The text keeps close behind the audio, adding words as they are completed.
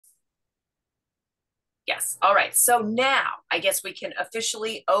Yes. All right. So now I guess we can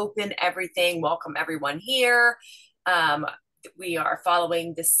officially open everything. Welcome everyone here. Um, we are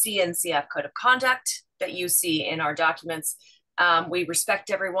following the CNCF Code of Conduct that you see in our documents. We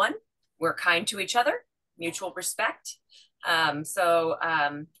respect everyone. We're kind to each other, mutual respect. Now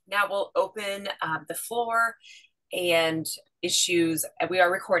we'll open the floor and issues. We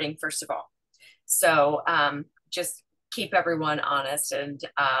are recording, first of all. So just keep everyone honest, and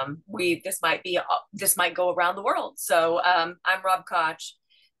this might go around the world. So I'm Rob Koch.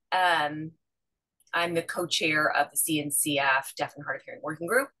 um, I'm the co-chair of the CNCF Deaf and Hard of Hearing Working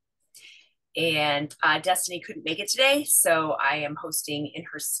Group, and Destiny couldn't make it today, so I am hosting in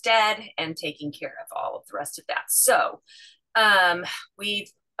her stead and taking care of all of the rest of that. So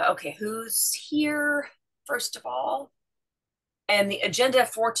we've okay, who's here first of all? And the agenda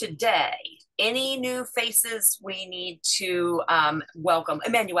for today, any new faces we need to welcome.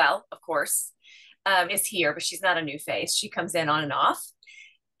 Emmanuel, of course, is here, but she's not a new face. She comes in on and off.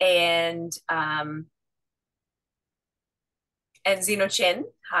 And Zeno Chin,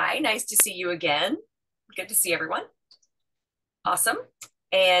 hi, nice to see you again. Good to see everyone. Awesome.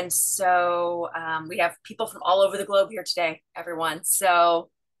 And so we have people from all over the globe here today, everyone. So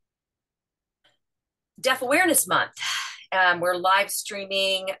Deaf Awareness Month. We're live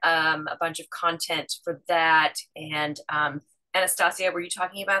streaming a bunch of content for that. And Anastasia, were you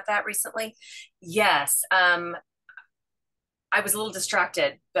talking about that recently? Yes. I was a little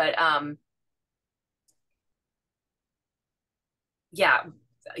distracted, but yeah,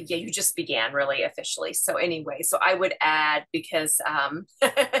 you just began really officially. So anyway, so I would add, because I'm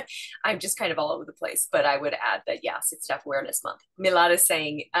just kind of all over the place, but I would add that yes, it's Deaf Awareness Month. Milad is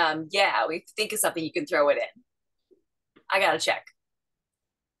saying, yeah, we think of something, you can throw it in. I gotta check.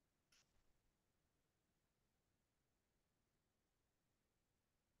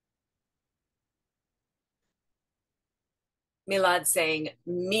 Milad saying,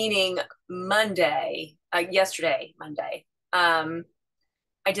 meaning Monday, yesterday, Monday. I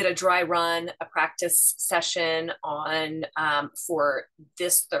did a dry run, a practice session on for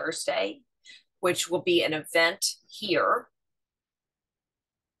this Thursday, which will be an event here.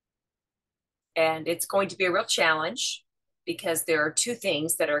 And it's going to be a real challenge because there are two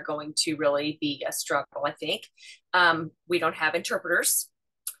things that are going to really be a struggle, I think. We don't have interpreters.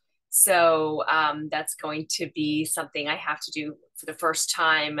 So that's going to be something I have to do for the first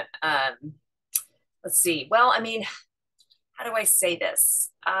time. Let's see. Well, I mean, how do I say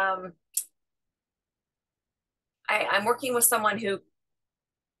this? I'm working with someone who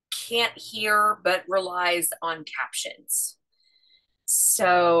can't hear but relies on captions.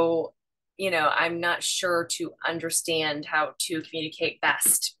 So, I'm not sure to understand how to communicate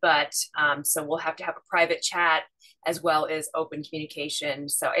best, but so we'll have to have a private chat as well as open communication.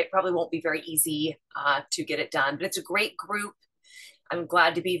 So it probably won't be very easy to get it done, but it's a great group. I'm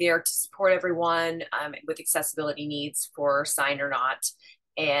glad to be there to support everyone with accessibility needs for sign or not.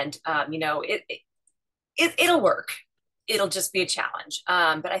 And, it'll work. It'll just be a challenge.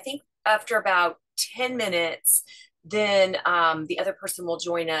 But I think after about 10 minutes, then the other person will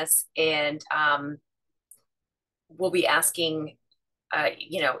join us, and we'll be asking,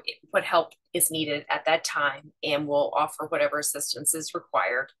 what help is needed at that time, and we'll offer whatever assistance is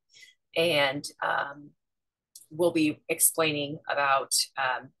required. And we'll be explaining about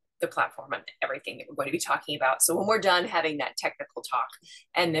the platform and everything that we're going to be talking about. So when we're done having that technical talk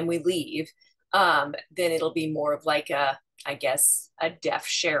and then we leave, then it'll be more of like I guess, a deaf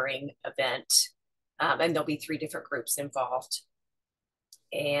sharing event. And there'll be 3 different groups involved.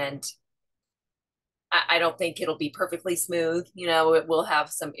 And I don't think it'll be perfectly smooth. It will have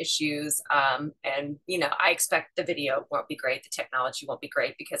some issues. And, I expect the video won't be great. The technology won't be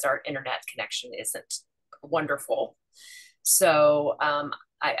great because our internet connection isn't wonderful. So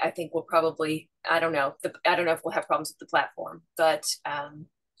I think we'll probably, I don't know if we'll have problems with the platform, but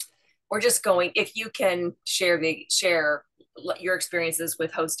we're just going, if you can share your experiences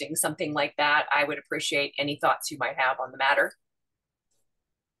with hosting something like that, I would appreciate any thoughts you might have on the matter.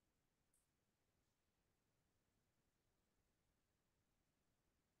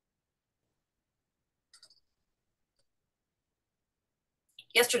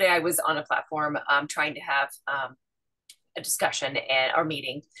 Yesterday I was on a platform trying to have a discussion and our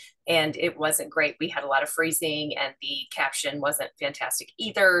meeting, and it wasn't great. We had a lot of freezing and the caption wasn't fantastic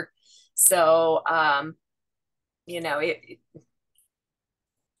either. So I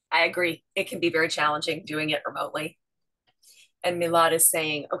agree, it can be very challenging doing it remotely. And Milad is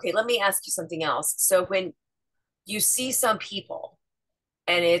saying, okay, let me ask you something else. So when you see some people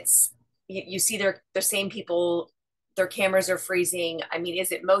and you see the same people, their cameras are freezing, I mean,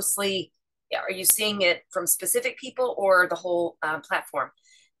 is it mostly Are you seeing it from specific people or the whole platform?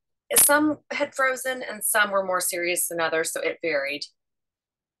 Some had frozen and some were more serious than others, so it varied.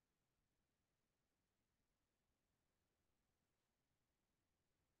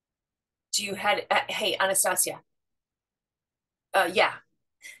 Do you had hey Anastasia? Yeah,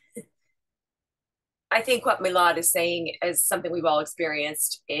 I think what Milad is saying is something we've all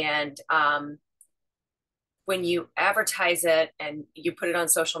experienced, and when you advertise it and you put it on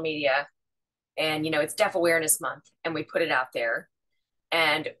social media, and it's Deaf Awareness Month, and we put it out there,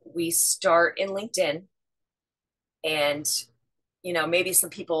 and we start in LinkedIn, and maybe some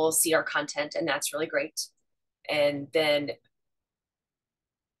people see our content, and that's really great, and then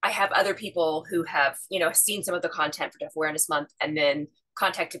I have other people who have, seen some of the content for Deaf Awareness Month and then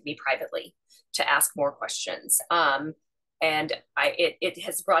contacted me privately to ask more questions. And it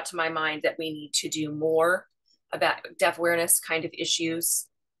has brought to my mind that we need to do more about deaf awareness kind of issues,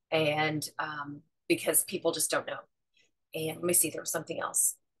 and because people just don't know. And let me see, there was something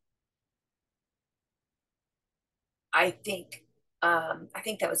else. I think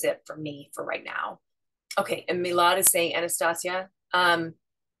that was it for me for right now. Okay, and Milad is saying Anastasia.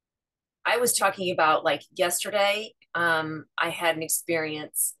 I was talking about like yesterday. I had an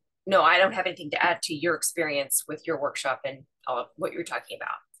experience. No, I don't have anything to add to your experience with your workshop and all of what you're talking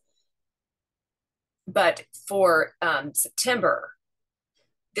about. But for September,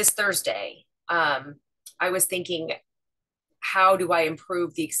 this Thursday, I was thinking, how do I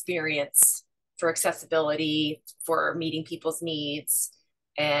improve the experience for accessibility, for meeting people's needs,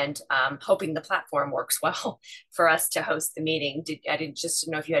 and hoping the platform works well for us to host the meeting. I didn't just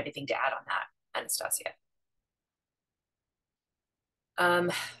know if you had anything to add on that, Anastasia.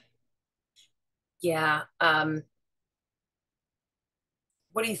 Um, yeah.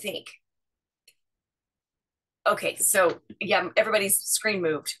 What do you think? Okay, so yeah, everybody's screen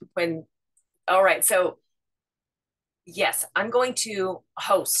moved when. All right, so yes, I'm going to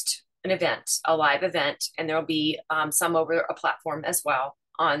host an event, a live event, and there'll be some over a platform as well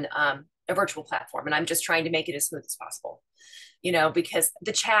on a virtual platform. And I'm just trying to make it as smooth as possible, because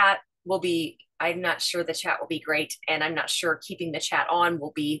the chat will be, I'm not sure the chat will be great. And I'm not sure keeping the chat on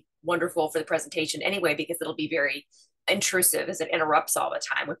will be wonderful for the presentation anyway, because it'll be very intrusive as it interrupts all the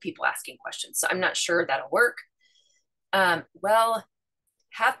time with people asking questions. So I'm not sure that'll work. Well,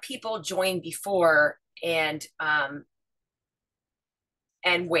 have people join before and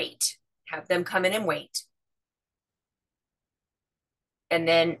wait. Have them come in and wait. And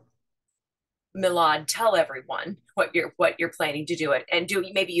then Milad, tell everyone what you're planning to do it, and do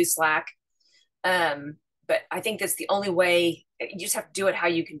maybe use Slack. But I think that's the only way. You just have to do it how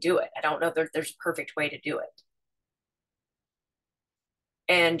you can do it. I don't know if there's a perfect way to do it.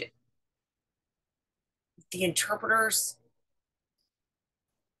 And the interpreters.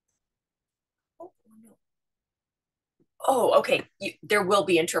 Oh, okay. There will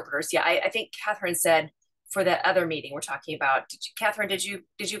be interpreters. Yeah, I think Catherine said for that other meeting we're talking about. Catherine, did you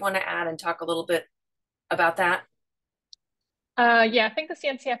want to add and talk a little bit about that? Yeah, I think the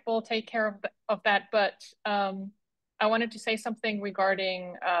CNCF will take care of that, but I wanted to say something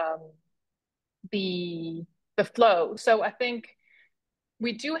regarding the the flow. So I think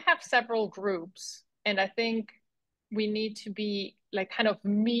we do have several groups, and I think we need to be like kind of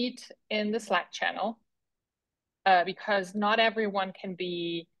meet in the Slack channel because not everyone can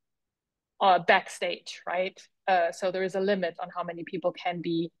be backstage, right? So there is a limit on how many people can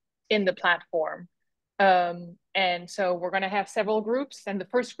be in the platform. And so we're going to have several groups, and the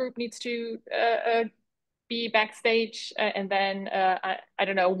first group needs to be backstage, and then I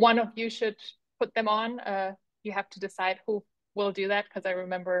don't know, one of you should put them on. You have to decide who will do that, because I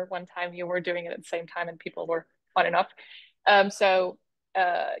remember one time you were doing it at the same time and people were on and off. So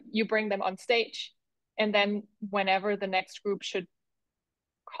you bring them on stage, and then whenever the next group should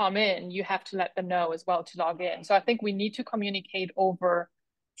come in, you have to let them know as well to log in. So I think we need to communicate over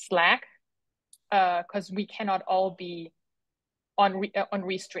Slack because we cannot all be on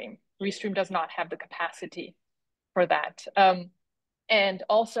Restream. Restream does not have the capacity for that. And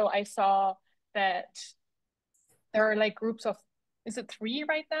also I saw that there are like groups of, is it 3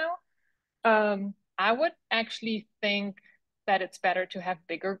 right now? I would actually think that it's better to have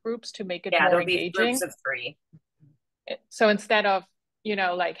bigger groups to make it Yeah, more there'll be groups engaging. of 3. So instead of,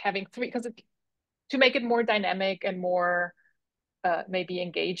 like having 3, because to make it more dynamic and more maybe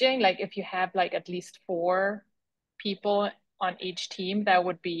engaging, like if you have like at least 4 people on each team, that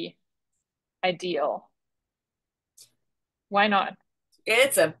would be ideal. Why not?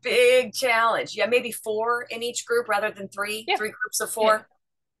 It's a big challenge. Yeah, maybe 4 in each group rather than 3. Yeah, 3 groups of yeah. 4.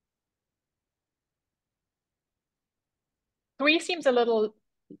 3 seems a little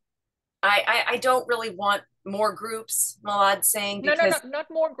I don't really want more groups, Malad saying, No, no, no, because not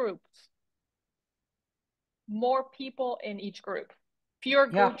more groups. More people in each group. Fewer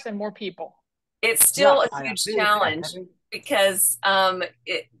Yeah, groups and more people. it's yeah, still a I huge agree with that. I challenge think because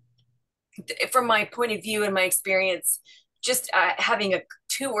from my point of view and my experience, just having a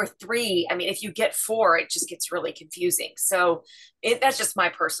two or three, I mean, if you get four, it just gets really confusing. So that's just my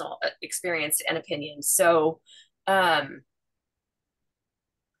personal experience and opinion. Um,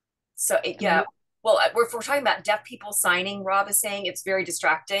 yeah. and Well, if we're talking about deaf people signing, Rob is saying it's very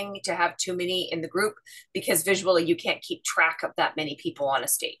distracting to have too many in the group because visually you can't keep track of that many people on a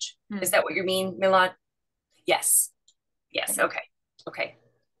stage. Is that what you mean, Milad? Yes. Yes. Okay. Okay. Okay.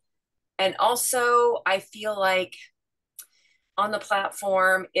 And also, I feel like on the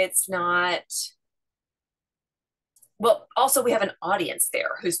platform, it's not, well, also, we have an audience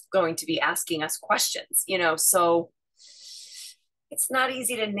there who's going to be asking us questions, so it's not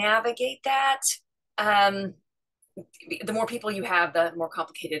easy to navigate that. Um, the more people you have, the more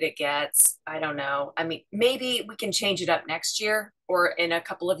complicated it gets. I don't know. I mean, maybe we can change it up next year or in a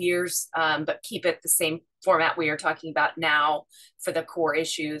couple of years, but keep it the same format we are talking about now for the core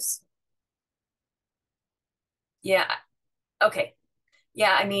issues. Yeah. Okay.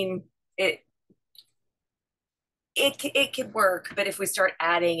 Yeah. I mean, it could work, but if we start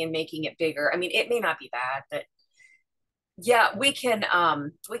adding and making it bigger, I mean, it may not be bad, but yeah, we can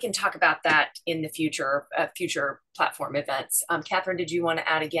talk about that in the future, future platform events. Catherine, did you want to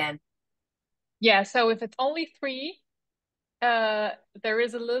add again? Yeah, so if it's only three, there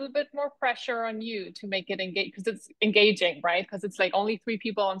is a little bit more pressure on you to make it engage because it's engaging, right? Because it's like only three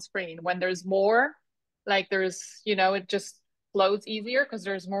people on screen. When there's more, like there's, it just flows easier because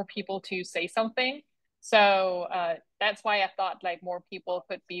there's more people to say something. So that's why I thought like more people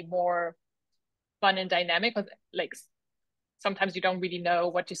could be more fun and dynamic. Because like sometimes you don't really know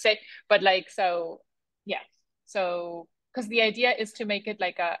what to say, but like so, yeah. So because the idea is to make it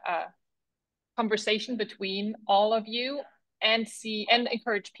like a conversation between all of you and see and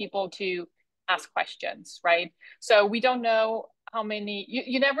encourage people to ask questions, right? So we don't know how many,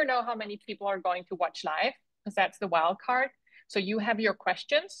 you never know how many people are going to watch live because that's the wild card. So you have your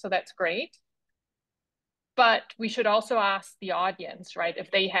questions, so that's great. But we should also ask the audience, right, if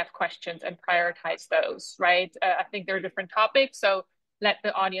they have questions and prioritize those, right? I think there are different topics. So let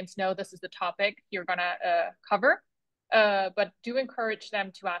the audience know this is the topic you're going to cover. But do encourage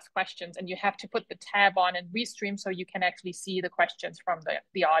them to ask questions, and you have to put the tab on and restream so you can actually see the questions from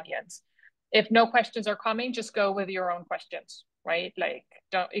the audience. If no questions are coming, just go with your own questions, right? Like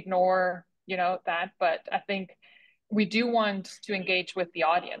don't ignore, that. But I think we do want to engage with the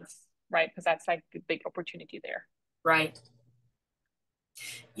audience, right? Because that's like the big opportunity there. Right.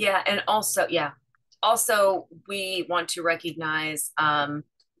 Yeah, and also, yeah, also we want to recognize,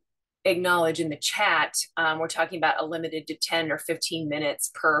 acknowledge in the chat, we're talking about a limited to 10 or 15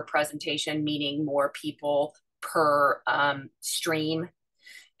 minutes per presentation, meaning more people per stream.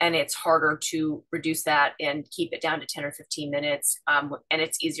 And it's harder to reduce that and keep it down to 10 or 15 minutes. And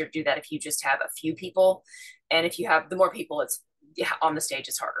it's easier to do that if you just have a few people. And if you have the more people, it's on the stage,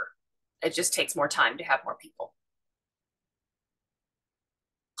 it's harder. It just takes more time to have more people.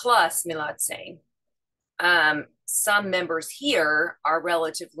 Plus, Milad's saying, some members here are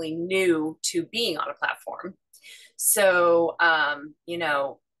relatively new to being on a platform. So,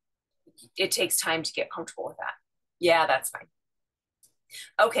 it takes time to get comfortable with that. Yeah, that's fine.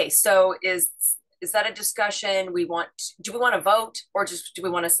 Okay, so is that a discussion do we want to vote or just do we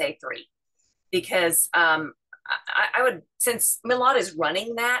want to say three? Because I would, since Milad is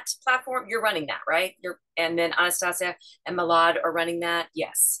running that platform, you're running that, right? And then Anastasia and Milad are running that.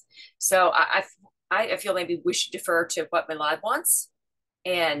 Yes. So I feel maybe we should defer to what Milad wants.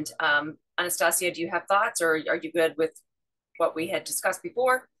 And Anastasia, do you have thoughts, or are you good with what we had discussed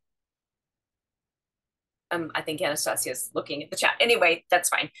before? I think Anastasia is looking at the chat. Anyway, that's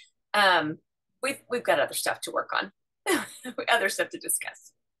fine. We've got other stuff to work on, other stuff to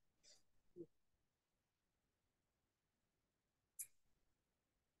discuss.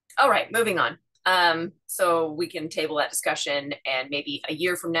 All right, moving on. So we can table that discussion, and maybe a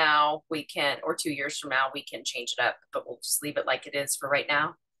year from now we can, or 2 years from now, we can change it up, but we'll just leave it like it is for right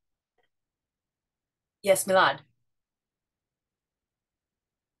now. Yes, Milad.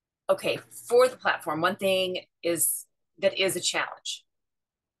 Okay, for the platform, one thing that is a challenge.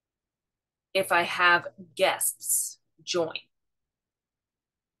 If I have guests join,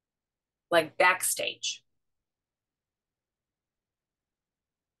 like backstage,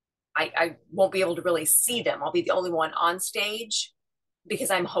 I won't be able to really see them. I'll be the only one on stage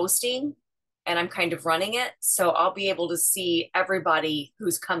because I'm hosting. and I'm kind of running it. So I'll be able to see everybody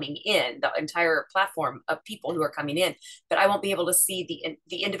who's coming in, the entire platform of people who are coming in, but I won't be able to see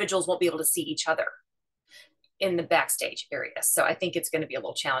the individuals won't be able to see each other in the backstage area. So I think it's going to be a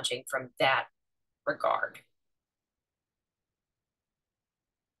little challenging from that regard.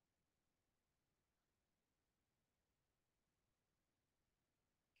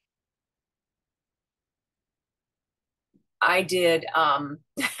 I did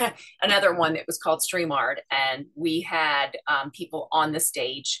another one that was called StreamYard, and we had people on the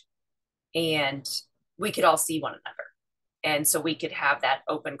stage, and we could all see one another. And so we could have that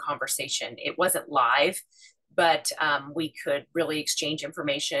open conversation. It wasn't live, but we could really exchange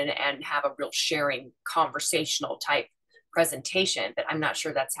information and have a real sharing conversational type presentation. But I'm not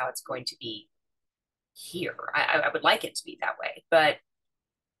sure that's how it's going to be here. I would like it to be that way, but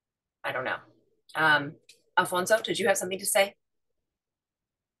I don't know. Alfonso, did you have something to say?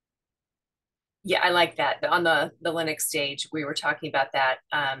 Yeah, I like that. On the Linux stage, we were talking about that.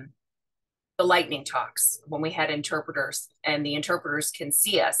 The lightning talks when we had interpreters, and the interpreters can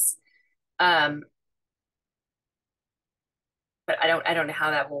see us. But I don't know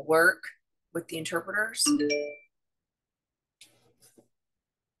how that will work with the interpreters.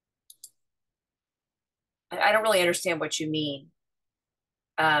 I don't really understand what you mean.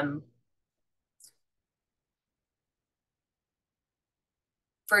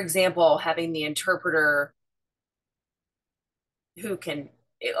 For example, having the interpreter who can,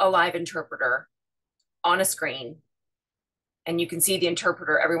 a live interpreter on a screen, and you can see the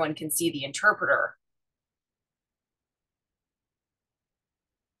interpreter, everyone can see the interpreter.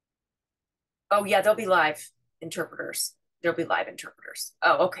 Oh yeah, there'll be live interpreters. There'll be live interpreters.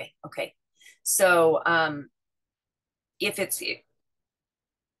 Oh, okay, okay. So if it's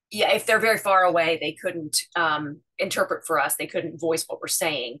yeah, if they're very far away, they couldn't interpret for us. They couldn't voice what we're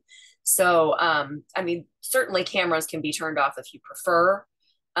saying. So I mean, certainly cameras can be turned off if you prefer.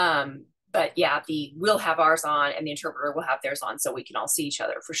 But yeah, we'll have ours on, and the interpreter will have theirs on, so we can all see each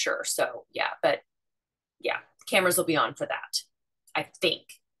other for sure. So yeah, but yeah, cameras will be on for that, I think.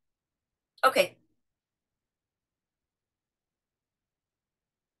 Okay,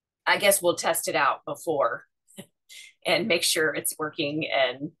 I guess we'll test it out before and make sure it's working,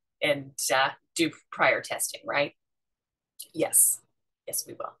 and do prior testing, right? Yes, yes,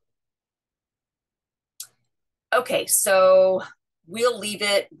 we will. Okay, so we'll leave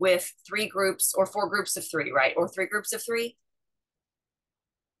it with 3 groups or 4 groups of 3, right? Or 3 groups of 3.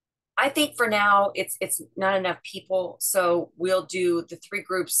 I think for now it's not enough people, so we'll do the 3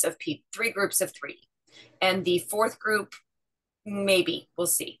 groups of 3, and the 4th group maybe we'll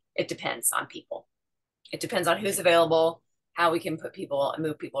see. It depends on people. It depends on who's available, how we can put people and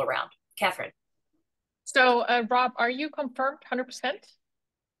move people around. Catherine. So, Rob, are you confirmed 100%?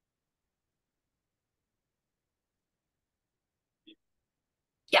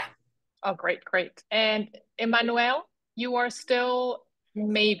 Yeah. Oh, great, great. And Emmanuel, you are still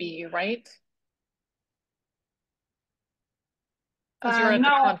maybe, right? Because you're at the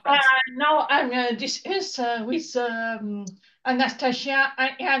conference. Now I'm discuss with Anastasia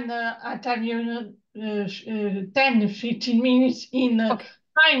and Italian 10, 15 minutes in Okay.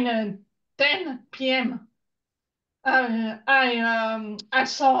 10 p.m. I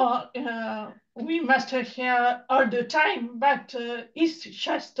saw we must hear all the time, but it's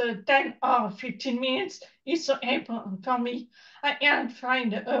just 10 or 15 minutes. It's so important for me. I can't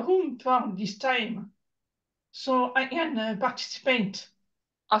find a room for this time, so I can participate.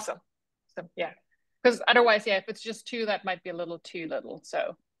 Awesome. So yeah. Because otherwise, yeah, if it's just 2, that might be a little too little.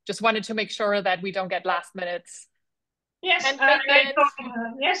 So just wanted to make sure that we don't get last minutes. Yes, And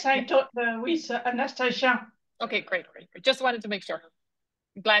I talked with Anastasia. Okay, great, great, great. Just wanted to make sure.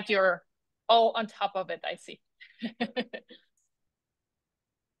 I'm glad you're all on top of it, I see.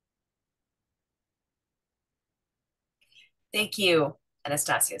 Thank you,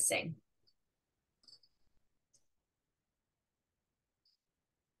 Anastasia Singh.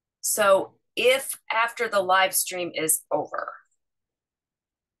 So if after the live stream is over,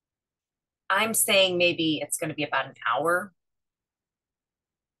 I'm saying maybe it's going to be about an hour.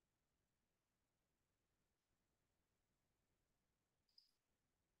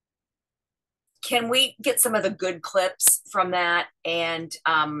 Can we get some of the good clips from that, and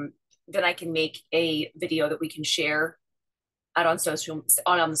then I can make a video that we can share out on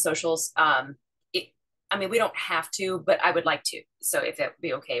on the socials. I mean, we don't have to, but I would like to. So if it would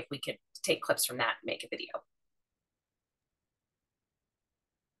be okay if we could take clips from that and make a video.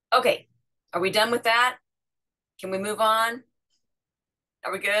 Okay, are we done with that? Can we move on?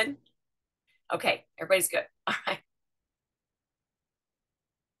 Are we good? Okay, everybody's good. All right.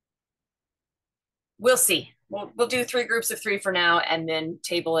 we'll see. We'll do 3 groups of 3 for now, and then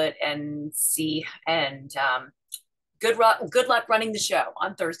table it and see. And good luck running the show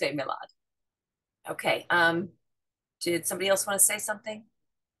on Thursday, Milad. Okay. Did somebody else want to say something?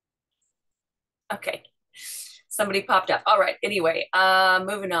 Okay. Somebody popped up. All right. Anyway,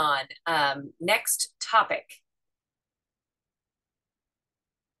 moving on. Next topic.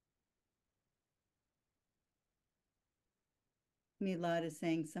 Milad is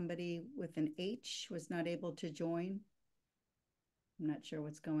saying somebody with an H was not able to join. I'm not sure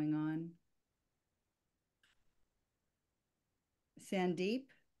what's going on. Sandeep,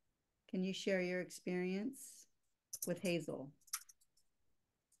 can you share your experience with Hazel?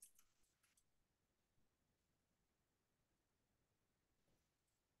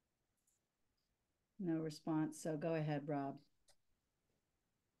 No response, so go ahead, Rob.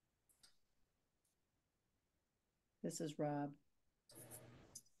 This is Rob.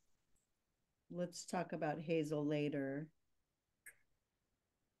 Let's talk about Hazel later.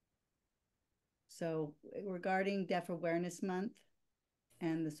 So regarding Deaf Awareness Month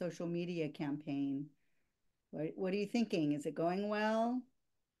and the social media campaign, what are you thinking? Is it going well?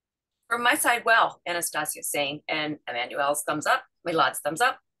 From my side, well, Anastasia's saying, and Emmanuel's thumbs up, Milad's thumbs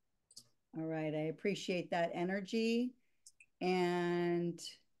up. All right, I appreciate that energy. And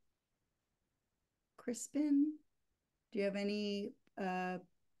Crispin, do you have any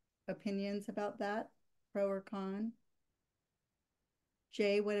opinions about that, pro or con?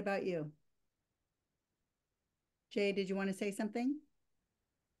 Jay, what about you? Jay, did you want to say something?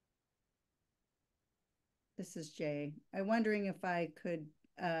 This is Jay. I'm wondering if I could,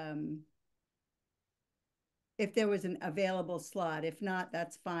 if there was an available slot. If not,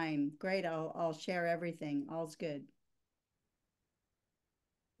 that's fine. Great, I'll share everything. All's good.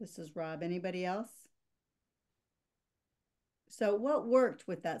 This is Rob. Anybody else? So what worked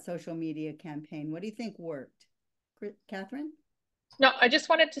with that social media campaign? What do you think worked? Catherine? No, I just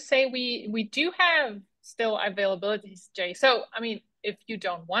wanted to say we do have still availabilities, Jay. So, I mean, if you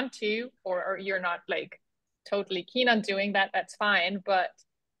don't want to, or you're not like totally keen on doing that, that's fine. But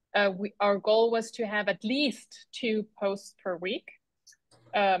our goal was to have at least 2 posts per week.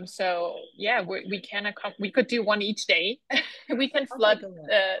 So yeah, we could do one each day. We can flood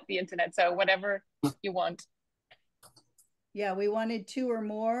the internet. So whatever you want. Yeah, we wanted 2 or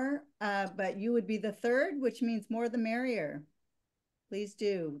more, but you would be the third, which means more the merrier. Please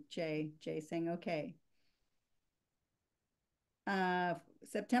do, Jay. Jay saying okay.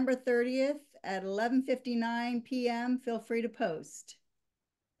 September 30th at 11:59 p.m. Feel free to post.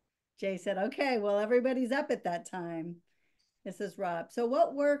 Jay said, okay, well, everybody's up at that time. This is Rob. So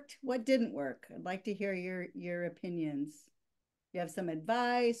what worked? What didn't work? I'd like to hear your opinions. You have some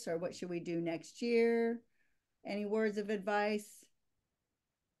advice, or what should we do next year? Any words of advice?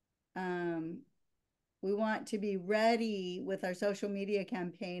 We want to be ready with our social media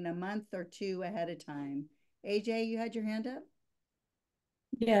campaign a month or 2 ahead of time. AJ, you had your hand up?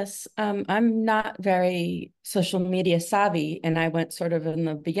 Yes, I'm not very social media savvy, and I went sort of in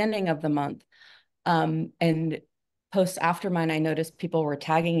the beginning of the month. And posts after mine, I noticed people were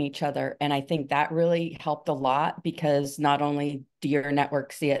tagging each other, and I think that really helped a lot, because not only do your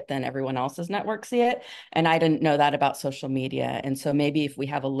network see it, then everyone else's network see it. And I didn't know that about social media. And so maybe if we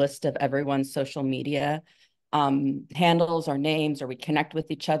have a list of everyone's social media handles or names, or we connect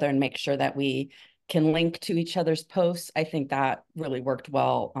with each other and make sure that we can link to each other's posts, I think that really worked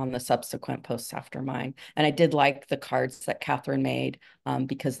well on the subsequent posts after mine. And I did like the cards that Catherine made,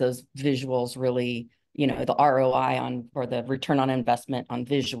 because those visuals really, you know, the ROI on, or the return on investment on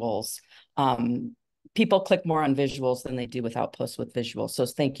visuals. People click more on visuals than they do without posts with visuals. So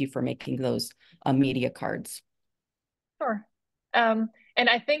thank you for making those media cards. Sure. And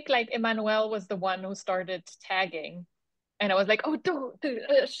I think like Emmanuel was the one who started tagging. And I was like, oh,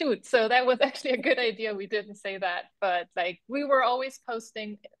 shoot. So that was actually a good idea. We didn't say that, but like we were always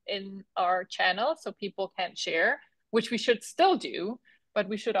posting in our channel so people can share, which we should still do, but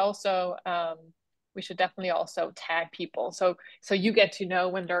we should also, we should definitely also tag people. So you get to know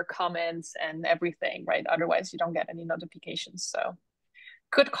when there are comments and everything, right? Otherwise you don't get any notifications. So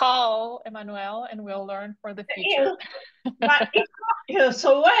good call, Emmanuel, and we'll learn for the future. But it worked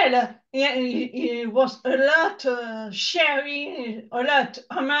so well. Yeah, it was a lot sharing, a lot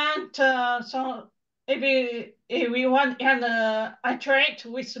amount. So everyone can interact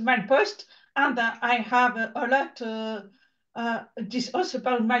with my post, and I have a lot. This also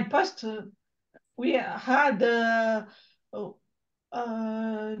about my post. We had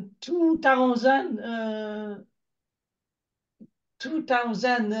 2,000.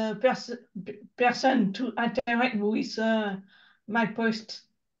 2,000 person to interact with my post.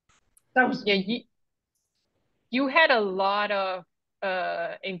 Yeah, you had a lot of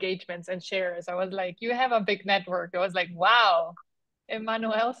engagements and shares. I was like, you have a big network. I was like, wow,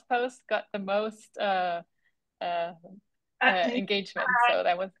 Emmanuel's post got the most engagement. So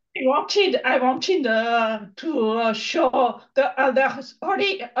that was. I wanted to show the others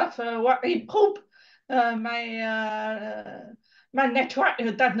already of what improve my network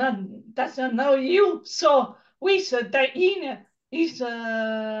doesn't know you. So with the in is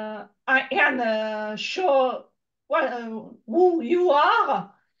I can show what who you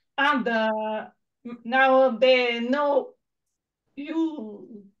are, and now they know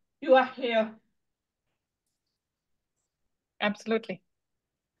you you are here. Absolutely.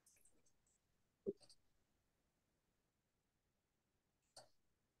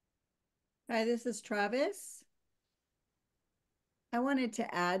 Hi, this is Travis. I wanted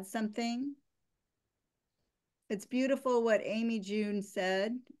to add something. It's beautiful what Amy June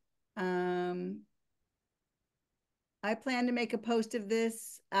said. I plan to make a post of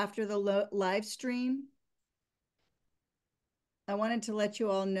this after the live stream. I wanted to let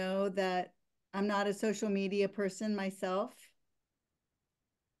you all know that I'm not a social media person myself.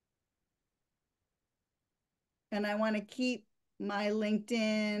 And I want to keep my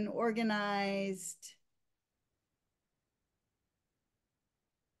LinkedIn organized.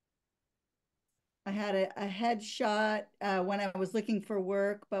 I had a headshot when I was looking for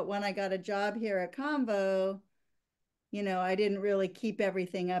work, but when I got a job here at Convo, you know, I didn't really keep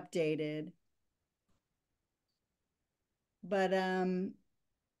everything updated. But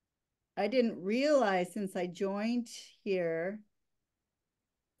I didn't realize since I joined here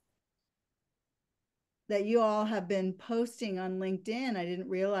that you all have been posting on LinkedIn. I didn't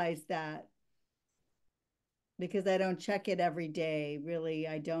realize that because I don't check it every day. Really,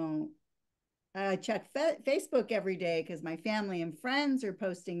 I don't. I check Facebook every day because my family and friends are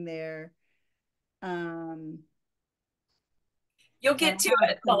posting there. You'll get to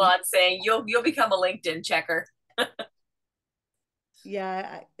it, Milan saying you'll become a LinkedIn checker.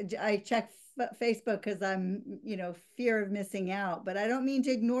 Yeah, I check Facebook because I'm, you know, fear of missing out. But I don't mean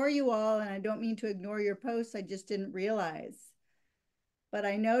to ignore you all, and I don't mean to ignore your posts. I just didn't realize. But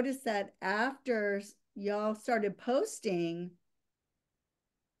I noticed that after y'all started posting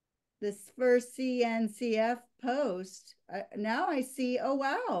this first CNCF post, now I see, oh,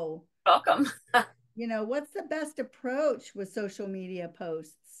 wow. Welcome. You know, what's the best approach with social media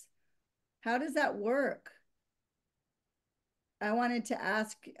posts? How does that work? I wanted to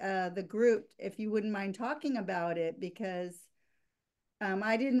ask the group if you wouldn't mind talking about it because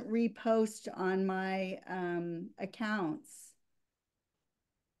I didn't repost on my accounts.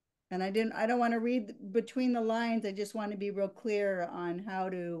 And I don't want to read between the lines. I just want to be real clear on how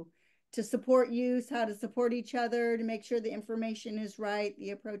to support use, how to support each other, to make sure the information is right,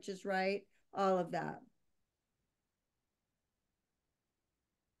 the approach is right, all of that.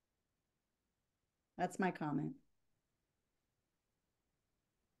 That's my comment.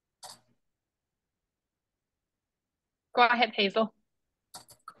 Go ahead, Hazel.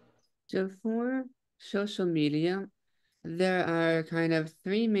 So for social media, there are kind of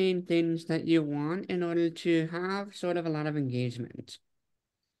three main things that you want in order to have sort of a lot of engagement.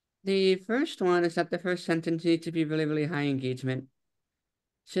 The first one is that the first sentence needs to be really, really high engagement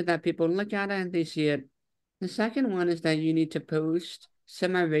so that people look at it and they see it. The second one is that you need to post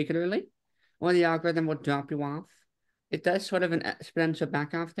semi-regularly or the algorithm will drop you off. It does sort of an exponential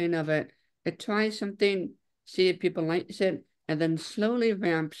back off thing of it. It tries something, see if people likes it, and then slowly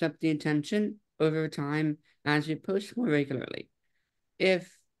ramps up the attention over time as you post more regularly.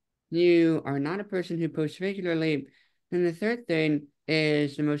 If you are not a person who posts regularly, then the third thing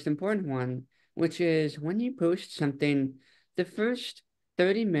is the most important one, which is when you post something, the first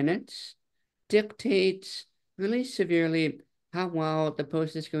 30 minutes dictates really severely how well the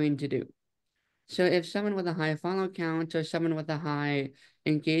post is going to do. So if someone with a high follow count or someone with a high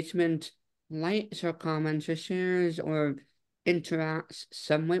engagement likes or comments or shares or interacts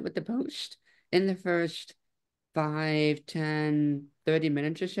somewhat with the post in the first 5, 10, 30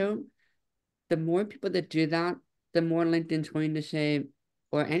 minutes or so, the more people that do that, the more LinkedIn's going to say,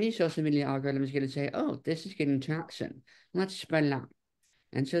 or any social media algorithm is going to say, oh, this is getting traction. Let's spread it out.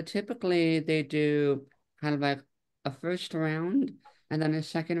 And so typically they do kind of like a first round and then a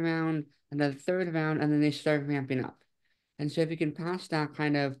second round and then a third round and then they start ramping up. And so if you can pass that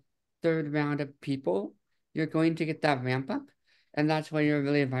kind of third round of people, you're going to get that ramp up. And that's where your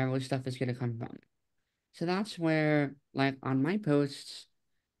really viral stuff is going to come from. So that's where, like on my posts,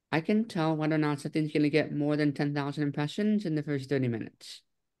 I can tell whether or not something's going to get more than 10,000 impressions in the first 30 minutes.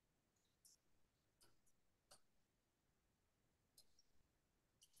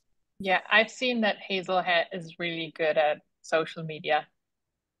 Yeah, I've seen that Hazelhead is really good at social media.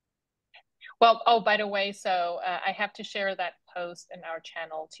 Well, oh, by the way, so I have to share that post in our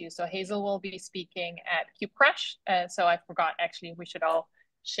channel too. So Hazel will be speaking at Cube Crush. So I forgot, actually, we should all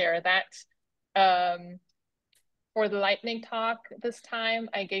share that. For the lightning talk this time,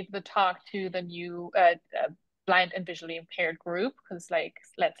 I gave the talk to the new blind and visually impaired group because like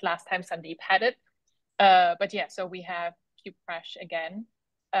last time Sandeep had it. But yeah, so we have Cube Crush again.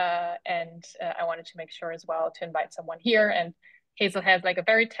 And I wanted to make sure as well to invite someone here. And Hazel has like a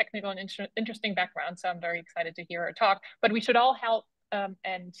very technical and interesting background, so I'm very excited to hear her talk. But we should all help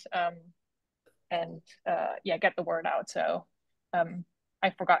and yeah, get the word out. So I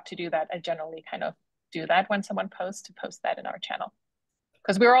forgot to do that. I generally kind of do that when someone posts, to post that in our channel,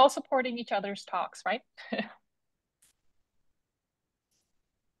 because we're all supporting each other's talks, right?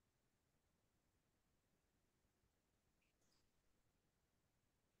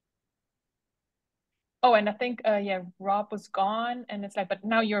 Oh, and I think yeah, Rob was gone, and it's like, but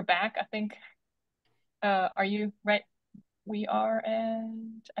now you're back. I think are you right? We are,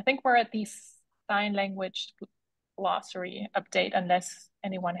 and I think we're at the sign language glossary update, unless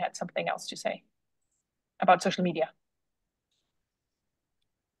anyone had something else to say about social media.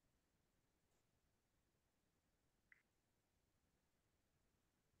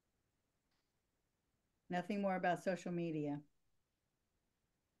 Nothing more about social media.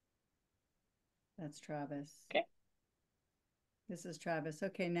 That's Travis. Okay. This is Travis.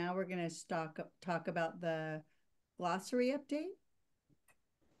 Okay, now we're going to talk about the glossary update.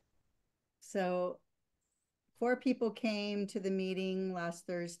 So 4 people came to the meeting last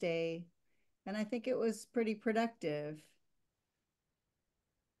Thursday, and I think it was pretty productive.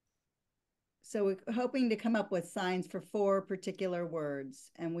 So we're hoping to come up with signs for 4 particular words,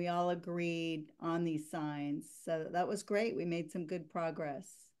 and we all agreed on these signs. So that was great. We made some good progress.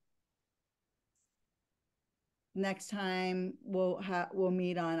 Next time we'll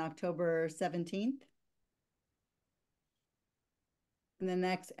meet on October 17th.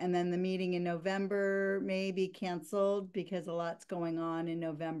 And then the meeting in November may be canceled because a lot's going on in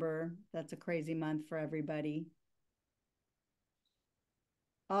November. That's a crazy month for everybody.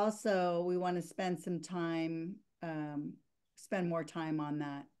 Also, we want to spend some time, spend more time on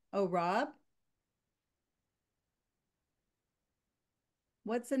that. Oh, Rob?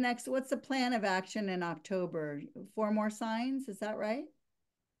 What's the plan of action in October? 4 more signs, is that right?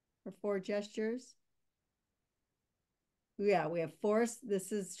 Or 4 gestures? Yeah, we have 4.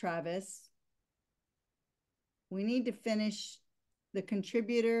 This is Travis. We need to finish the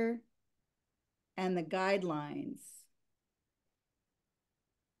contributor and the guidelines.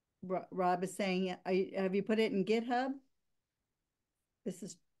 Rob is saying, have you put it in GitHub?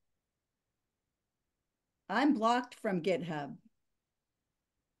 I'm blocked from GitHub.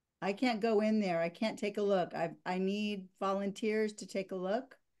 I can't go in there. I can't take a look. I need volunteers to take a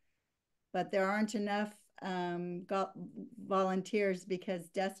look, but there aren't enough volunteers because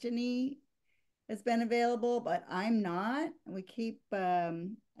Destiny has been available, but I'm not. I keep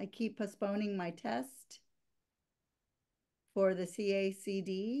postponing my test for the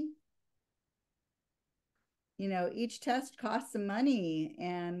CACD. You know, each test costs some money,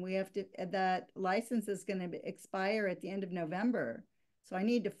 and we have to, that license is going to expire at the end of November. So I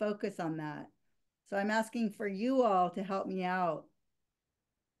need to focus on that. So I'm asking for you all to help me out.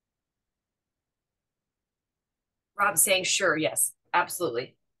 Rob's saying, sure, yes,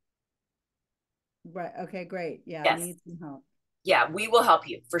 absolutely. Right. Okay, great. Yeah, yes. I need some help. Yeah, we will help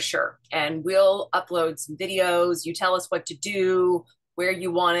you for sure. And we'll upload some videos. You tell us what to do, where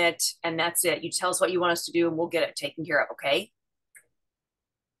you want it, and that's it. You tell us what you want us to do, and we'll get it taken care of, okay?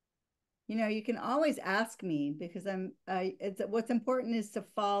 You know, you can always ask me because what's important is to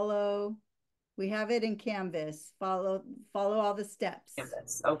follow. We have it in Canvas. Follow all the steps.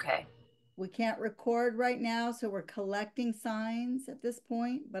 Canvas, okay. We can't record right now, so we're collecting signs at this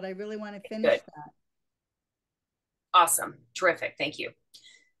point, but I really want to finish that. Awesome. Terrific. Thank you.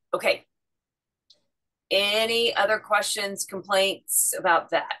 Okay. Any other questions, complaints about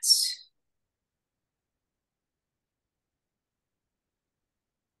that?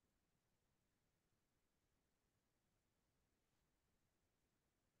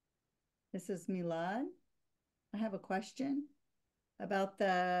 This is Milad. I have a question about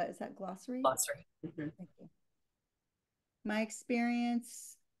is that glossary? Glossary. Mm-hmm. Thank you. My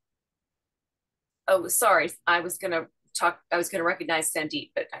experience. Oh, sorry. I was going to recognize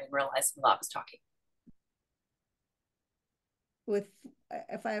Sandeep, but I didn't realize Milad was talking.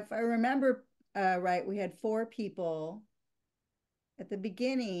 If I remember right, we had 4 people. At the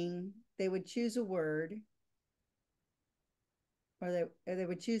beginning, they would choose a word. or they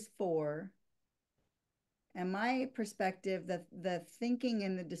would choose 4. And my perspective, the thinking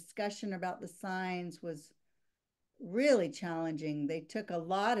and the discussion about the signs was really challenging. They took a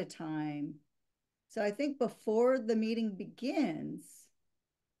lot of time. So I think before the meeting begins,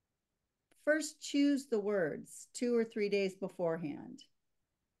 first choose the words 2 or 3 days beforehand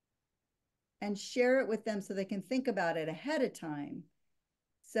and share it with them so they can think about it ahead of time.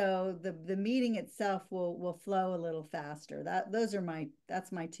 So the meeting itself will flow a little faster.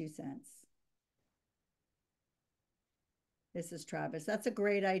 That's my 2 cents. This is Travis. That's a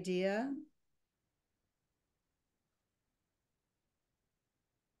great idea.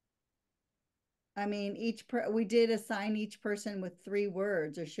 I mean, we did assign each person with 3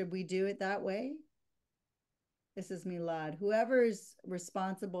 words, or should we do it that way? This is Milad. Whoever's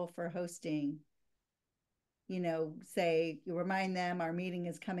responsible for hosting, say, you remind them our meeting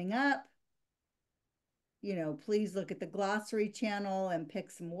is coming up. Please look at the glossary channel and pick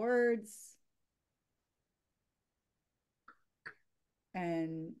some words.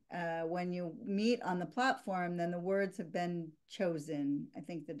 And when you meet on the platform, then the words have been chosen. I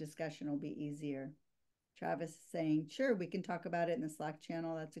think the discussion will be easier. Travis is saying, sure, we can talk about it in the Slack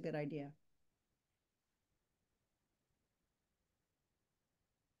channel. That's a good idea.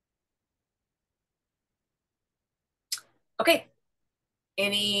 Okay.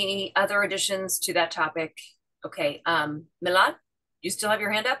 Any other additions to that topic? Okay. Milad, you still have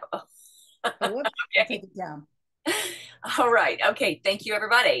your hand up? Oh. Oh, whoops, I'll take it down. All right. Okay. Thank you,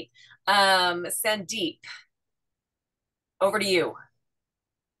 everybody. Sandeep, over to you.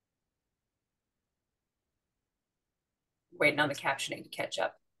 Waiting on the captioning to catch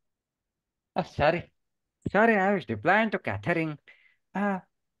up. Oh, sorry. Sorry, I was replying to Catherine. Uh,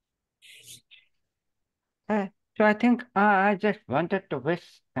 so I think I just wanted to wish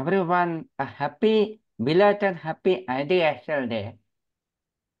everyone a happy, belated happy IDSL Day.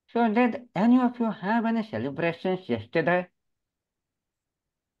 So did any of you have any celebrations yesterday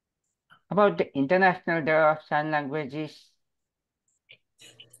about the International Day of Sign Languages?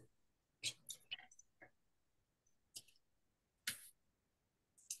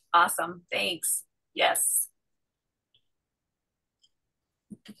 Awesome. Thanks. Yes.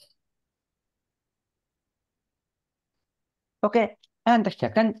 Okay, and the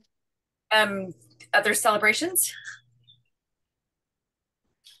second. Other celebrations?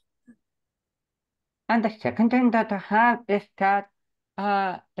 And the second thing that I have is that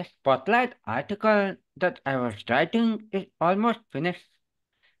the Spotlight article that I was writing is almost finished.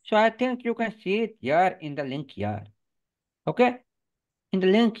 So I think you can see it here in the link here. Okay? In the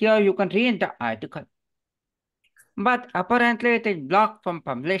link here, you can read the article. But apparently it is blocked from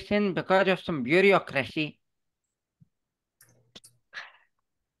publishing because of some bureaucracy.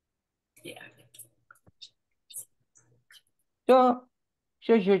 Yeah. So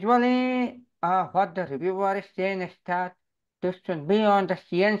usually what the reviewer is saying is that this should be on the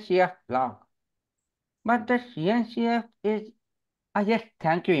CNCF blog. But the CNCF is, yes,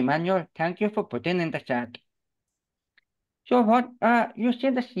 thank you, Emmanuel. Thank you for putting in the chat. So what, you see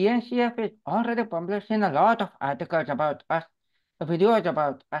the CNCF is already publishing a lot of articles about us, videos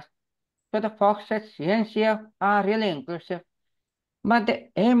about us. So the Fox says CNCF are really inclusive. But the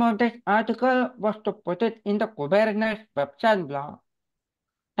aim of this article was to put it in the Kubernetes website blog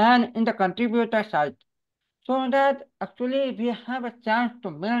and in the contributor site, so that actually we have a chance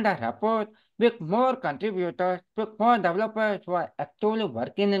to build a rapport with more contributors, with more developers who are actively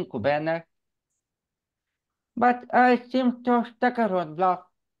working in Kubernetes. But it seems to stuck a roadblock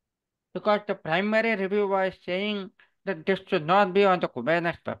because the primary reviewer is saying that this should not be on the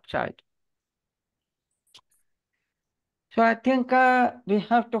Kubernetes website. So I think we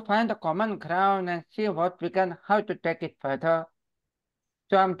have to find a common ground and see how to take it further.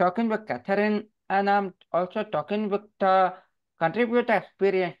 So I'm talking with Catherine, and I'm also talking with the contributor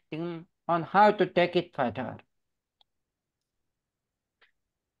experience team on how to take it further.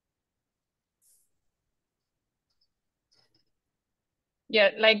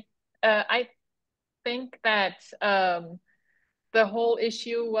 Yeah, I think that the whole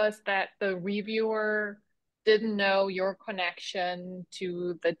issue was that the reviewer didn't know your connection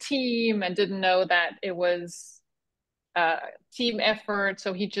to the team and didn't know that it was a team effort.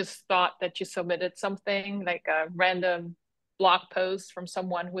 So he just thought that you submitted something like a random blog post from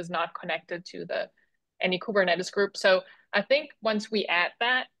someone who is not connected to any Kubernetes group. So I think once we add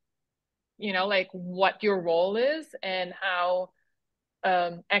that, like what your role is and how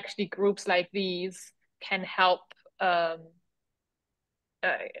actually groups like these can help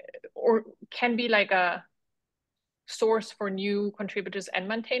or can be like a source for new contributors and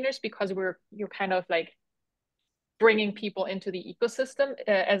maintainers, because you're kind of like bringing people into the ecosystem.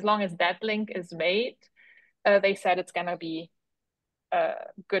 As long as that link is made, they said it's gonna be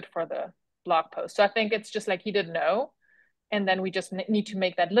good for the blog post. So I think it's just like he didn't know, and then we just need to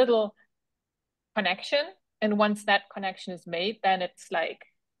make that little connection. And once that connection is made, then it's like,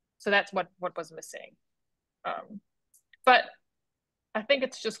 so that's what was missing. But I think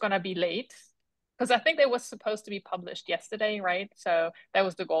it's just gonna be late, because I think it was supposed to be published yesterday, right? So that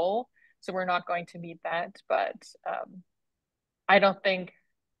was the goal. So we're not going to meet that, but I don't think,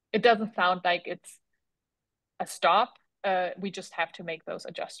 it doesn't sound like it's a stop. We just have to make those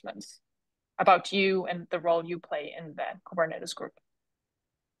adjustments about you and the role you play in that Kubernetes group.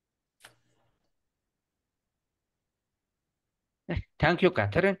 Thank you,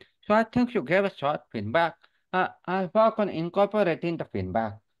 Catherine. So I think you gave a short feedback. I'll work on incorporating the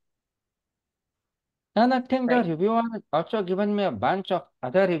feedback. And I think Right. the reviewer has also given me a bunch of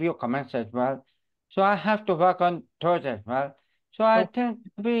other review comments as well. So I have to work on those as well. So I think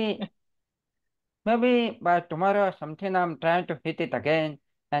maybe by tomorrow or something, I'm trying to hit it again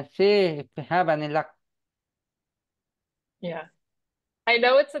and see if we have any luck. Yeah. I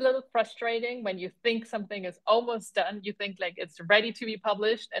know it's a little frustrating when you think something is almost done. You think like it's ready to be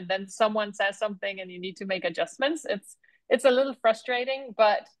published, and then someone says something and you need to make adjustments. It's a little frustrating,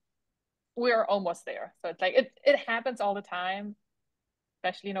 but we're almost there. So it's like it happens all the time,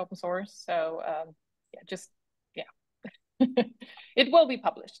 especially in open source. So yeah, it will be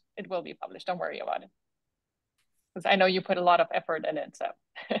published. It will be published. Don't worry about it, because I know you put a lot of effort in it. So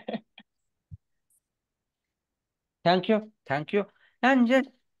Thank you, thank you. And just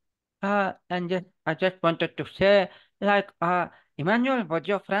I just wanted to say, like, Emmanuel, would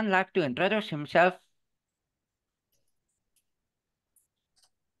your friend like to introduce himself?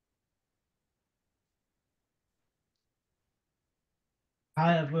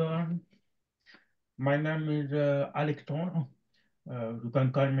 Hi everyone, my name is Alexandre. You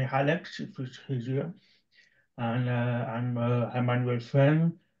can call me Alex if it's easier. And I'm Emmanuel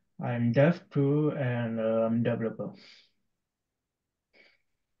friend. I'm dev too, and I'm developer.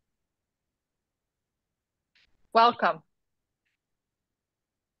 welcome.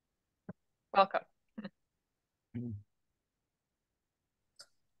 Welcome.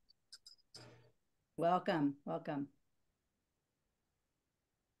 Welcome, welcome.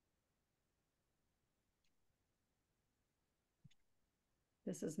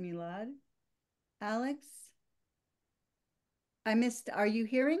 This is Milad. Alex, I missed, are you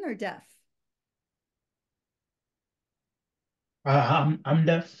hearing or deaf? I'm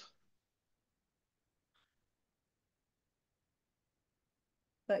deaf.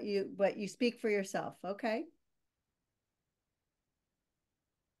 But you speak for yourself, okay?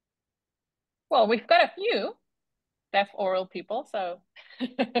 Well, we've got a few deaf oral people, so.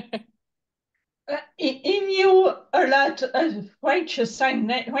 In you a lot of French sign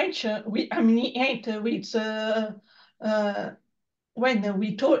language, we communicate with when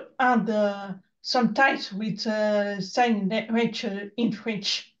we talk and sometimes with sign language in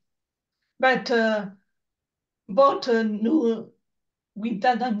French. But we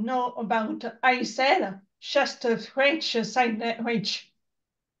didn't know about ISL, just French sign language.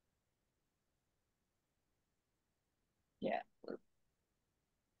 Yeah.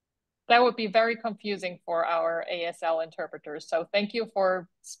 That would be very confusing for our ASL interpreters. So thank you for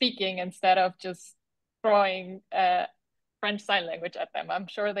speaking instead of just throwing French Sign Language at them. I'm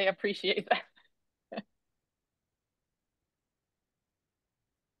sure they appreciate that.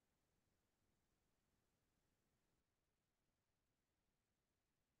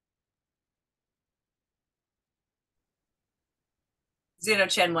 Zeno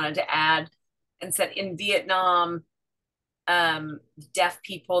Chen wanted to add and said in Vietnam, deaf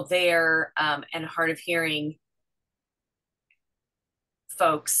people there and hard of hearing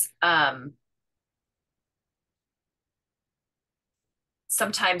folks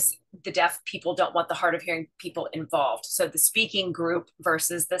sometimes the deaf people don't want the hard of hearing people involved. So the speaking group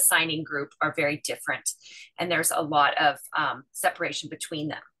versus the signing group are very different. And there's a lot of separation between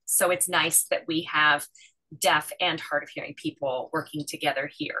them. So it's nice that we have deaf and hard of hearing people working together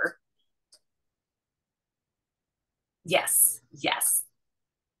here. Yes, yes.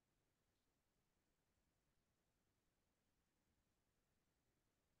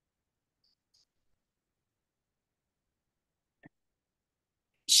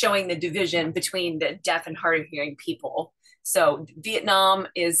 Showing the division between the deaf and hard of hearing people. So Vietnam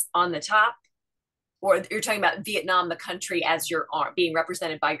is on the top, or you're talking about Vietnam, the country, as your arm, being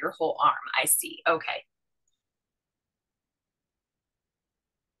represented by your whole arm. I see. Okay.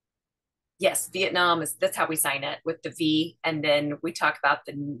 Yes, Vietnam is, that's how we sign it, with the V, and then we talk about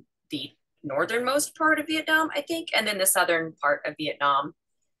the northernmost part of Vietnam, I think, and then the southern part of Vietnam.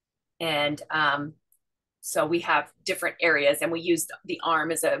 And so we have different areas, and we use the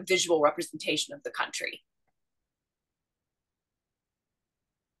arm as a visual representation of the country.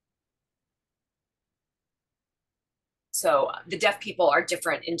 So the deaf people are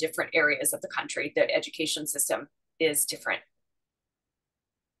different in different areas of the country. The education system is different.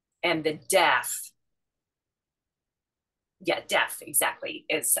 And the deaf, deaf, exactly,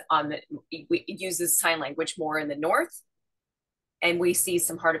 is it uses sign language more in the north. And we see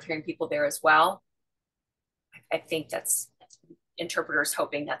some hard of hearing people there as well. I think that's interpreters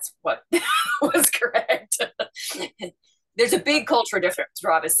hoping that's what was correct. There's a big cultural difference,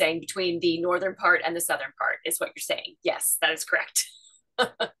 Rob is saying, between the northern part and the southern part, is what you're saying. Yes, that is correct.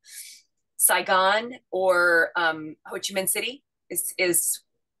 Saigon or Ho Chi Minh City is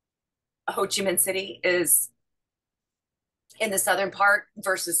Ho Chi Minh City is in the southern part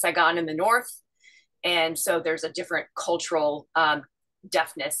versus Saigon in the north. And so there's a different cultural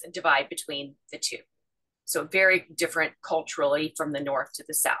deafness and divide between the two. So very different culturally from the north to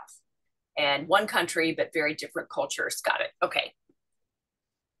the south. And one country, but very different cultures. Got it. Okay.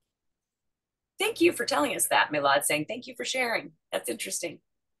 Thank you for telling us that, Milad, saying thank you for sharing. That's interesting.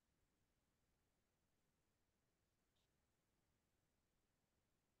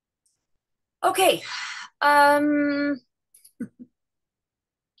 Okay. I'm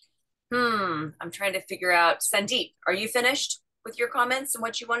trying to figure out, Sandeep, are you finished with your comments and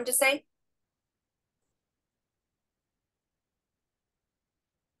what you wanted to say?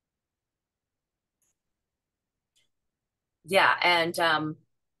 Yeah, and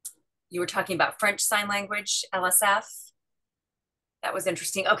you were talking about French Sign Language, LSF. That was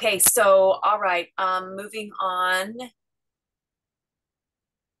interesting. Okay, so all right, moving on.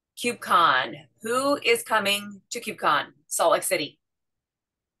 KubeCon. Who is coming to KubeCon? Salt Lake City.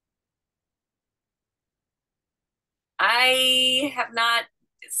 I have not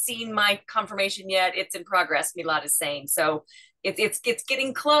seen my confirmation yet. It's in progress, Milad is saying. So it's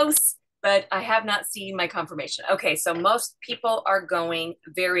getting close, but I have not seen my confirmation. Okay, so most people are going.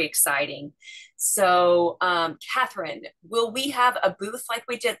 Very exciting. So Catherine, will we have a booth like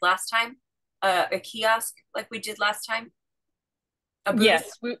we did last time? A kiosk like we did last time? A booth?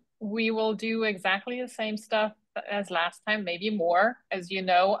 Yes, we will do exactly the same stuff as last time, maybe more. As you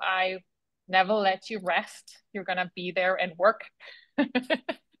know, I never let you rest. You're gonna be there and work.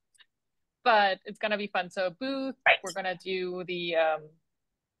 But it's gonna be fun. So a booth, right. We're gonna do the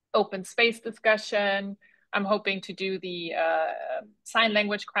open space discussion. I'm hoping to do the sign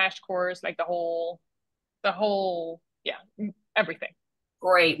language crash course, like the whole, yeah, everything.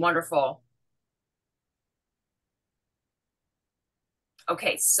 Great, wonderful.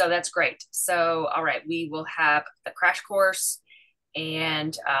 Okay, so that's great. So, all right, we will have the crash course,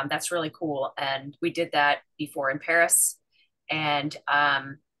 and that's really cool. And we did that before in Paris, and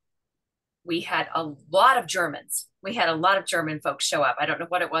we had a lot of Germans. We had a lot of German folks show up. I don't know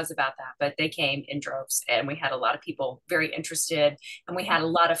what it was about that, but they came in droves, and we had a lot of people very interested, and we had a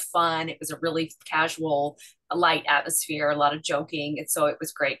lot of fun. It was a really casual, light atmosphere, a lot of joking, and so it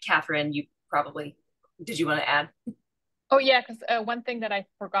was great. Catherine, you probably, did you want to add? Oh yeah, because one thing that I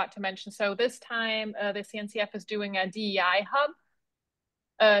forgot to mention. So this time the CNCF is doing a DEI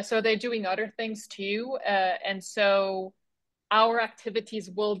hub. So they're doing other things too. And so our activities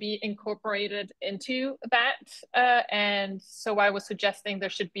will be incorporated into that. And so I was suggesting there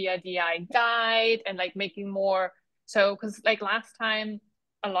should be a DEI guide and like making more. So, because like last time,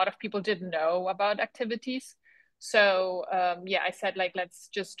 a lot of people didn't know about activities. So yeah, I said like, let's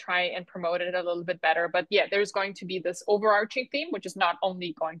just try and promote it a little bit better. But yeah, there's going to be this overarching theme, which is not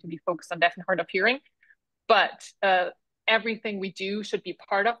only going to be focused on deaf and hard of hearing, but everything we do should be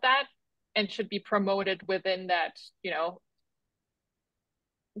part of that and should be promoted within that,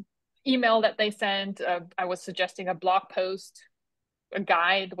 email that they send. I was suggesting a blog post, a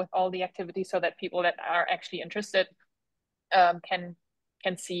guide with all the activities so that people that are actually interested can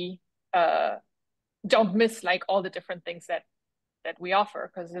see, don't miss like all the different things that we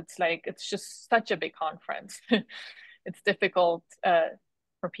offer, because it's just such a big conference. It's difficult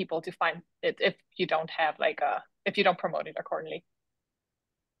for people to find it if you don't have if you don't promote it accordingly.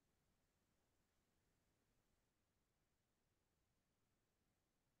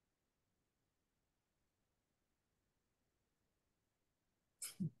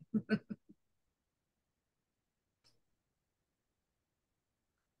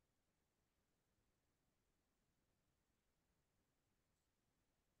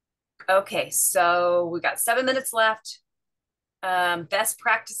 Okay, so we got 7 minutes left. Best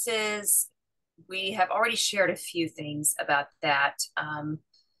practices. We have already shared a few things about that.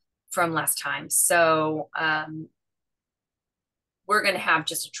 from last time. So we're going to have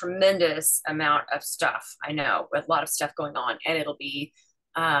just a tremendous amount of stuff. I know, a lot of stuff going on, and it'll be,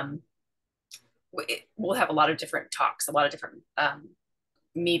 we'll have a lot of different talks, a lot of different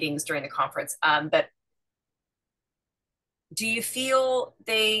meetings during the conference. But do you feel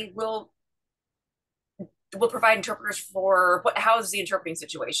they will provide interpreters for how is the interpreting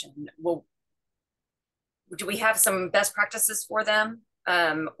situation? Do we have some best practices for them,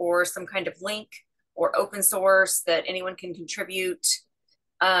 or some kind of link or open source that anyone can contribute?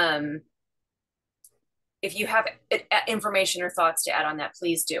 If you have information or thoughts to add on that,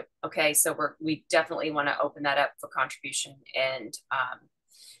 please do. Okay, so we definitely want to open that up for contribution. And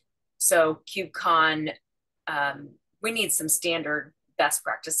so KubeCon, we need some standard best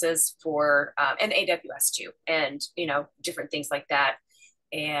practices for, and AWS too, and different things like that.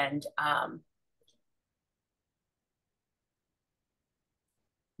 And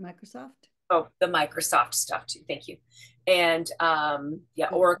Microsoft. Oh, the Microsoft stuff too. Thank you. And yeah,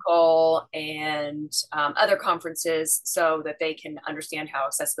 Oracle and other conferences, so that they can understand how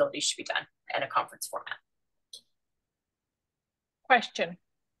accessibility should be done in a conference format. Question.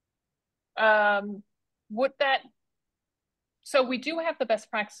 So we do have the best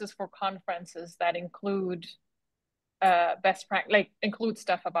practices for conferences that include include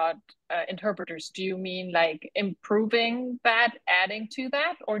stuff about interpreters. Do you mean like improving that, adding to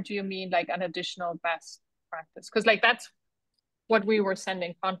that, or do you mean like an additional best practice? Because like that's what we were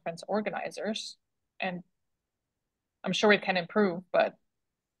sending conference organizers, and I'm sure it can improve, but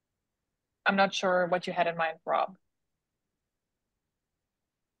I'm not sure what you had in mind, Rob.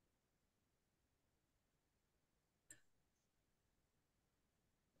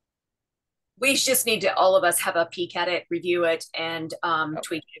 We just need to, all of us, have a peek at it, review it, and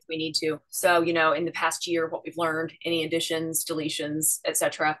tweak it if we need to. So, in the past year, what we've learned, any additions, deletions,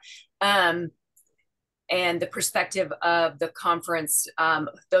 etc. And the perspective of the conference,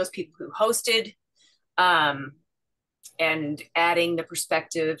 those people who hosted, and adding the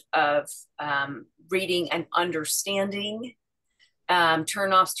perspective of reading and understanding,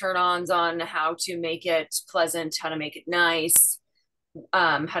 turn-offs, turn-ons on how to make it pleasant, how to make it nice,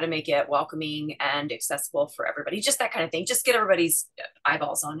 how to make it welcoming and accessible for everybody, just that kind of thing. Just get everybody's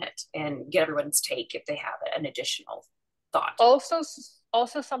eyeballs on it and get everyone's take if they have an additional thought. Also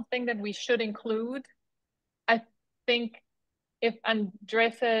something that we should include, I think, if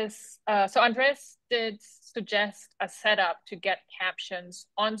Andres, so Andres did suggest a setup to get captions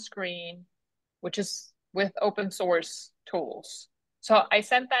on screen, which is with open source tools. So I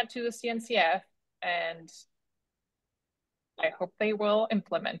sent that to the CNCF, and I hope they will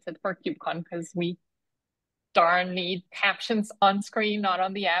implement it for KubeCon, because we darn need captions on screen, not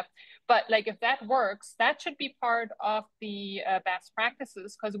on the app. But like, if that works, that should be part of the best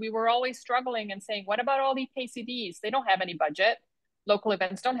practices, because we were always struggling and saying, what about all the KCDs? They don't have any budget. Local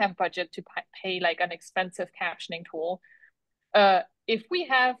events don't have budget to pay like an expensive captioning tool. If we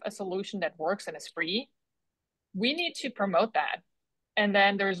have a solution that works and is free, we need to promote that. And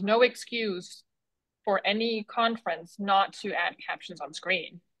then there's no excuse for any conference not to add captions on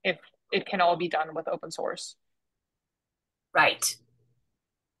screen if it can all be done with open source. Right.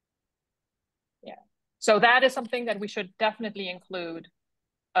 Yeah. So that is something that we should definitely include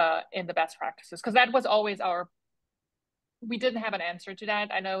in the best practices, because that was always we didn't have an answer to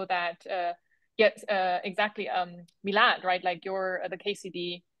that. I know that, yes, exactly, Milad, right? Like the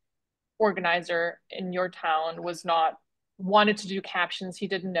KCD organizer in your town wanted to do captions. He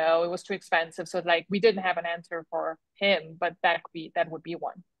didn't know, it was too expensive. So like, we didn't have an answer for him, but that would be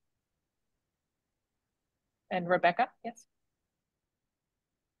one. And Rebecca, yes.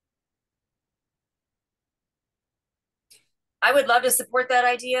 I would love to support that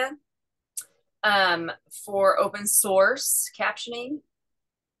idea for open source captioning.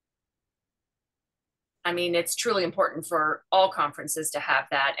 I mean, it's truly important for all conferences to have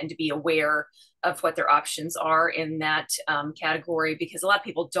that and to be aware of what their options are in that category, because a lot of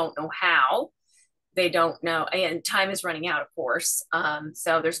people don't know how. They don't know, and time is running out, of course.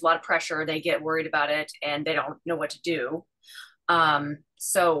 So there's a lot of pressure. They get worried about it and they don't know what to do.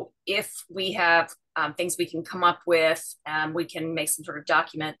 So if we have things we can come up with, we can make some sort of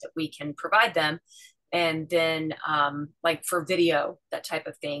document that we can provide them. And then like for video, that type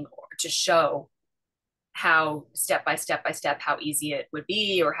of thing, or to show how step by step how easy it would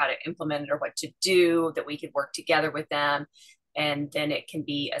be, or how to implement it, or what to do, that we could work together with them. And then it can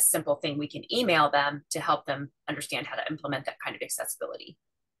be a simple thing we can email them to help them understand how to implement that kind of accessibility.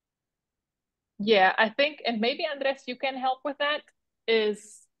 Yeah, I think, and maybe Andres, you can help with that,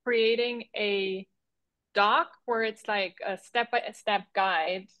 is creating a doc where it's like a step-by-step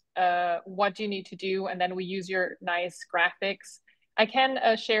guide what you need to do, and then we use your nice graphics. I can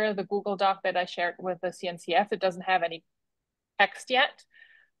share the Google Doc that I shared with the CNCF. It doesn't have any text yet,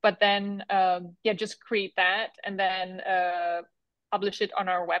 but then yeah, just create that and then publish it on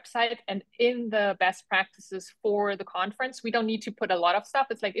our website. And in the best practices for the conference, we don't need to put a lot of stuff.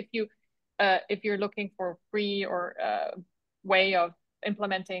 It's like if you're looking for free or way of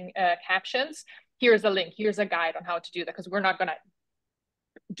implementing captions, here's a link, here's a guide on how to do that, because we're not going to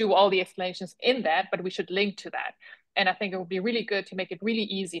do all the explanations in that, but we should link to that. And I think it would be really good to make it really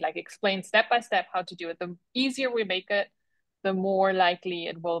easy, like explain step by step how to do it. The easier we make it, the more likely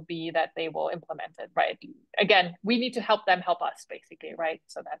it will be that they will implement it, right? Again, we need to help them help us, basically, right?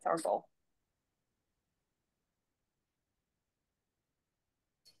 So that's our goal.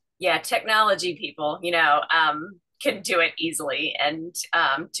 Yeah, technology people, you know, can do it easily, and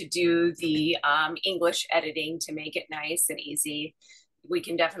to do the English editing to make it nice and easy, we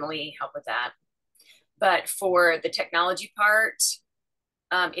can definitely help with that. But for the technology part,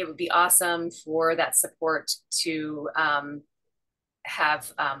 it would be awesome for that support to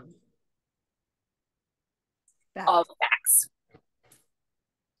have all the facts.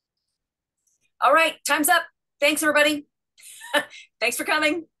 All right, time's up. Thanks, everybody. Thanks for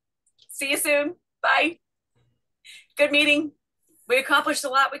coming. See you soon. Bye. Good meeting. We accomplished a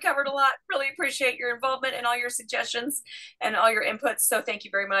lot. We covered a lot. Really appreciate your involvement and all your suggestions and all your inputs. So thank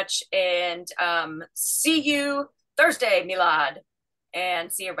you very much. And see you Thursday, Milad.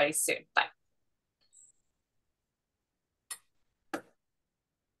 And see everybody soon. Bye.